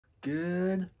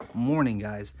Good morning,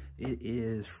 guys. It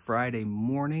is Friday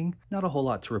morning. Not a whole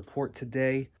lot to report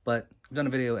today, but I've done a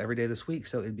video every day this week,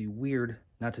 so it'd be weird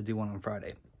not to do one on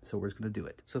Friday. So we're just gonna do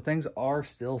it. So things are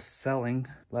still selling.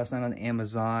 Last night on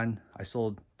Amazon, I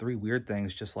sold 3 weird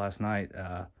things just last night.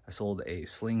 I sold a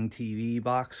Sling TV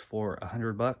box for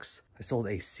 $100. I sold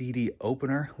a CD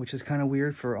opener, which is kind of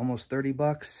weird, for almost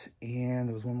 $30. And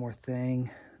there was one more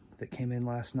thing that came in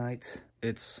last night.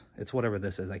 It's whatever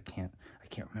this is. I can't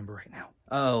remember right now.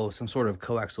 Oh, some sort of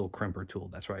coaxial crimper tool.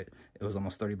 That's right. It was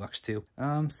almost $30 too.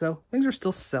 So things are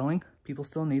still selling. People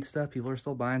still need stuff. People are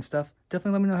still buying stuff.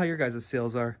 Definitely let me know how your guys'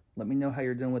 sales are. Let me know how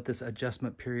you're doing with this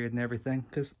adjustment period and everything,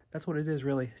 because that's what it is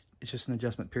really. It's just an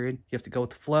adjustment period. You have to go with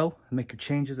the flow and make your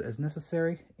changes as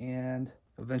necessary, and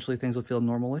eventually things will feel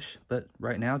normalish. But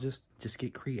right now, just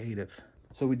get creative.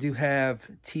 So we do have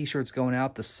t-shirts going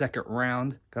out, the second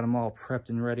round. Got them all prepped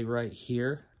and ready right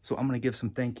here. So I'm going to give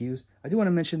some thank yous. I do want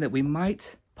to mention that we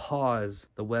might pause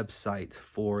the website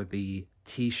for the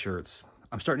t-shirts.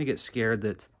 I'm starting to get scared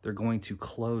that they're going to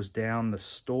close down the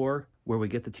store where we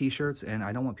get the t-shirts, and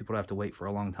I don't want people to have to wait for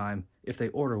a long time if they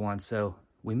order one. So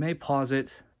we may pause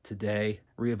it today,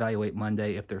 reevaluate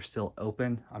Monday if they're still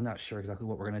open. I'm not sure exactly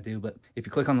what we're going to do, but if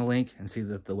you click on the link and see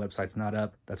that the website's not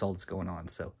up, that's all that's going on.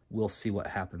 So we'll see what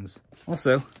happens.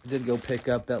 Also, I did go pick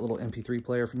up that little MP3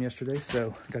 player from yesterday,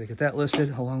 so got to get that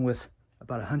listed along with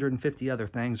about 150 other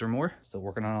things or more. Still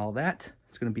working on all that.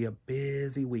 It's going to be a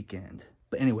busy weekend.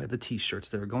 But anyway, the t-shirts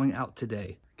that are going out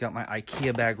today. Got my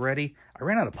IKEA bag ready. I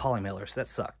ran out of poly mailers, so that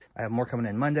sucked. I have more coming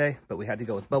in Monday, but we had to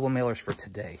go with bubble mailers for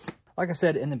today. Like I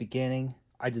said in the beginning,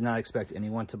 I did not expect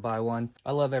anyone to buy one.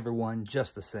 I love everyone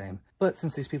just the same. But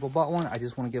since these people bought one, I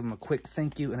just want to give them a quick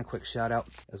thank you and a quick shout out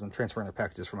as I'm transferring their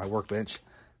packages from my workbench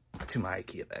to my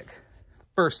IKEA bag.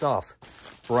 First off,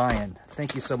 Brian.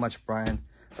 Thank you so much, Brian.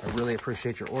 I really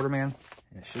appreciate your order, man.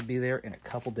 And it should be there in a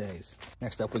couple days.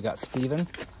 Next up, we got Steven.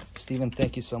 Steven,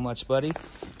 thank you so much, buddy.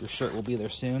 Your shirt will be there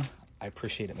soon. I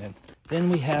appreciate it, man.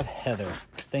 Then we have Heather.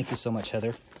 Thank you so much,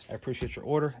 Heather. I appreciate your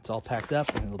order. It's all packed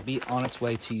up and it'll be on its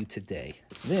way to you today.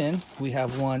 Then we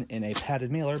have one in a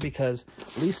padded mailer because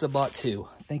Lisa bought 2.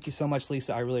 Thank you so much,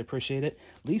 Lisa. I really appreciate it.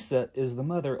 Lisa is the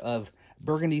mother of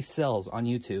Burgundy Sells on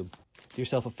YouTube. Do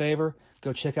yourself a favor,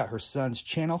 go check out her son's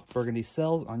channel, Burgundy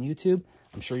Sells on YouTube.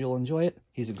 I'm sure you'll enjoy it.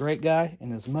 He's a great guy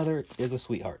and his mother is a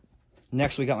sweetheart.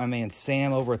 Next, we got my man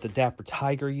Sam over at the Dapper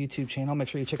Tiger YouTube channel. Make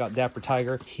sure you check out Dapper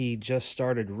Tiger. He just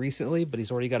started recently, but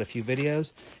he's already got a few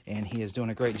videos, and he is doing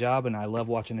a great job, and I love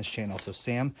watching his channel. So,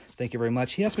 Sam, thank you very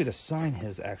much. He asked me to sign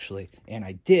his, actually, and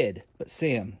I did. But,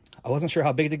 Sam, I wasn't sure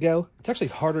how big to go. It's actually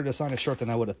harder to sign a shirt than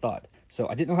I would have thought. So,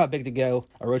 I didn't know how big to go.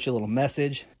 I wrote you a little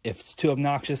message. If it's too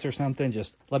obnoxious or something,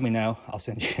 just let me know. I'll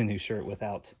send you a new shirt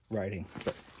without writing.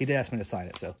 But he did ask me to sign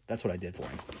it, so that's what I did for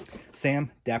him. Sam,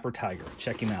 Dapper Tiger.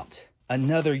 Check him out.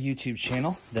 Another YouTube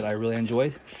channel that I really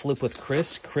enjoyed, Flip with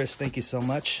Chris. Chris, thank you so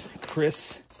much.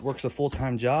 Chris works a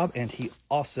full-time job, and he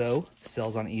also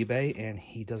sells on eBay, and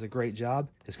he does a great job.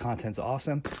 His content's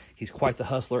awesome. He's quite the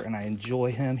hustler, and I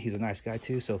enjoy him. He's a nice guy,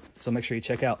 too, so make sure you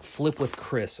check out Flip with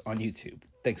Chris on YouTube.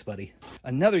 Thanks, buddy.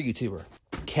 Another YouTuber,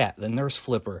 Kat, the Nurse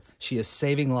Flipper. She is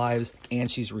saving lives, and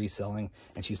she's reselling,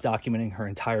 and she's documenting her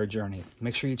entire journey.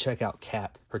 Make sure you check out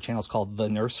Kat. Her channel's called The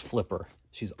Nurse Flipper.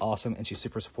 She's awesome, and she's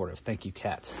super supportive. Thank you,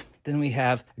 Kat. Then we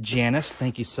have Janice.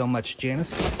 Thank you so much,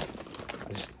 Janice.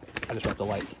 I just dropped a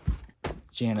light.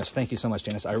 Janice, thank you so much,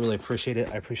 Janice. I really appreciate it.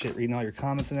 I appreciate reading all your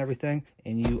comments and everything,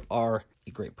 and you are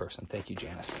a great person. Thank you,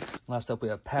 Janice. Last up, we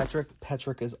have Patrick.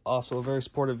 Patrick is also a very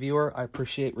supportive viewer. I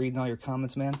appreciate reading all your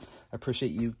comments, man. I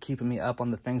appreciate you keeping me up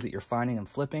on the things that you're finding and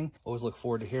flipping. Always look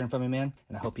forward to hearing from you, man,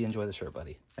 and I hope you enjoy the shirt,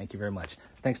 buddy. Thank you very much.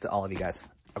 Thanks to all of you guys.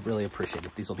 I really appreciate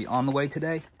it. These will be on the way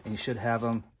today, and you should have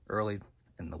them early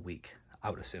in the week, I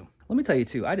would assume. Let me tell you,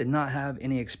 too, I did not have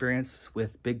any experience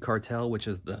with Big Cartel, which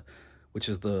is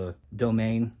the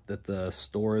domain that the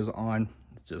store is on.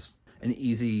 It's just an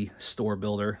easy store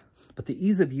builder. But the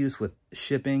ease of use with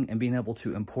shipping and being able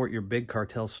to import your Big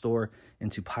Cartel store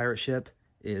into Pirate Ship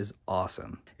is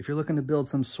awesome. If you're looking to build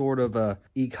some sort of a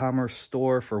e-commerce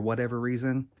store for whatever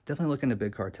reason, definitely look into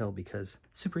Big Cartel because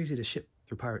it's super easy to ship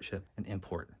through Pirate Ship and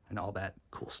import and all that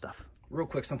cool stuff. Real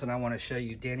quick, something I want to show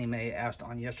you. Danny May asked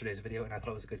on yesterday's video, and I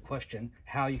thought it was a good question,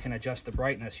 how you can adjust the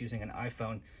brightness using an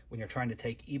iPhone when you're trying to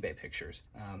take eBay pictures,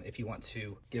 if you want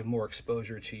to give more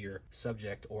exposure to your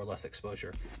subject or less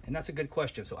exposure. And that's a good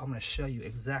question, so I'm going to show you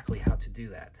exactly how to do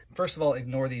that. First of all,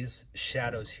 ignore these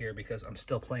shadows here because I'm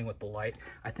still playing with the light.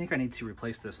 I think I need to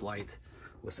replace this light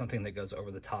with something that goes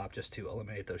over the top just to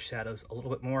eliminate those shadows a little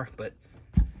bit more, but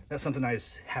that's something I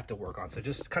just have to work on. So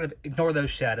just kind of ignore those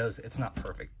shadows. It's not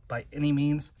perfect by any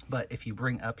means, but if you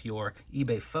bring up your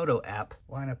eBay photo app,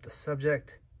 line up the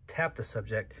subject, tap the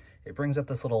subject, it brings up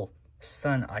this little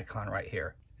sun icon right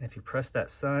here. And if you press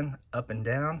that sun up and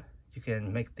down, you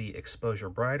can make the exposure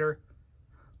brighter,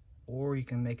 or you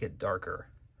can make it darker.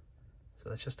 So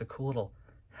that's just a cool little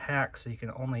hack, so you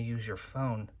can only use your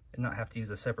phone and not have to use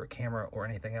a separate camera or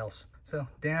anything else. So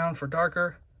down for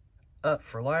darker, up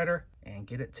for lighter, and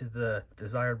get it to the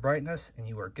desired brightness, and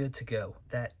you are good to go.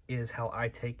 That is how I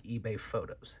take eBay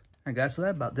photos. All right, guys, so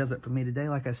that about does it for me today.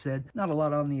 Like I said, not a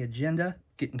lot on the agenda.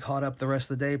 Getting caught up the rest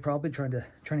of the day, probably trying to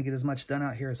get as much done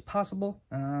out here as possible.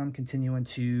 Continuing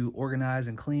to organize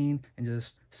and clean and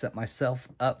just set myself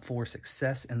up for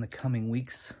success in the coming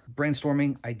weeks.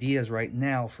 Brainstorming ideas right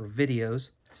now for videos,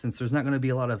 since there's not going to be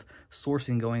a lot of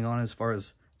sourcing going on as far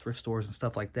as thrift stores and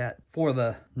stuff like that for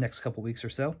the next couple weeks or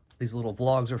so. These little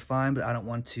vlogs are fine, but I don't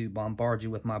want to bombard you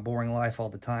with my boring life all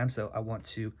the time, so I want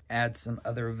to add some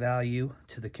other value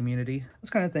to the community. I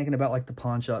was kind of thinking about like the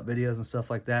pawn shop videos and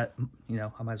stuff like that. You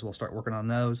know, I might as well start working on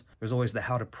those. There's always the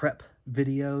how to prep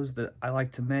videos that I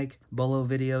like to make, bolo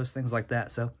videos, things like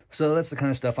that. So that's the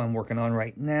kind of stuff I'm working on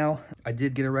right now. I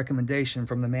did get a recommendation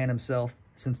from the man himself,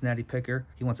 Cincinnati Picker.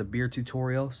 He wants a beer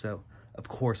tutorial, so of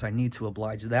course, I need to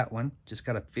oblige that one. Just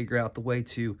got to figure out the way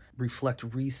to reflect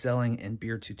reselling and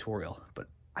beer tutorial. But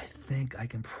I think I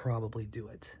can probably do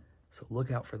it. So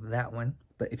look out for that one.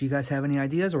 But if you guys have any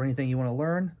ideas or anything you want to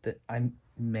learn that I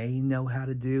may know how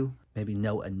to do, maybe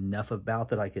know enough about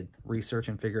that I could research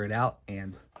and figure it out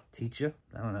and teach you,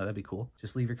 I don't know, that'd be cool.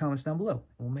 Just leave your comments down below.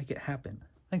 We'll make it happen.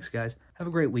 Thanks, guys. Have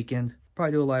a great weekend.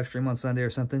 Probably do a live stream on Sunday or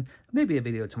something. Maybe a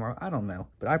video tomorrow. I don't know.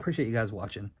 But I appreciate you guys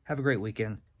watching. Have a great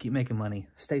weekend. Keep making money.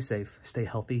 Stay safe. Stay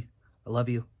healthy. I love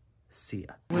you. See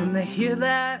ya. When they hear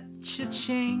that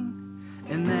cha-ching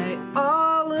and they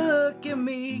all look at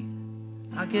me,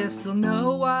 I guess they'll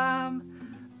know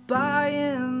I'm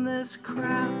buying this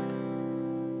crap.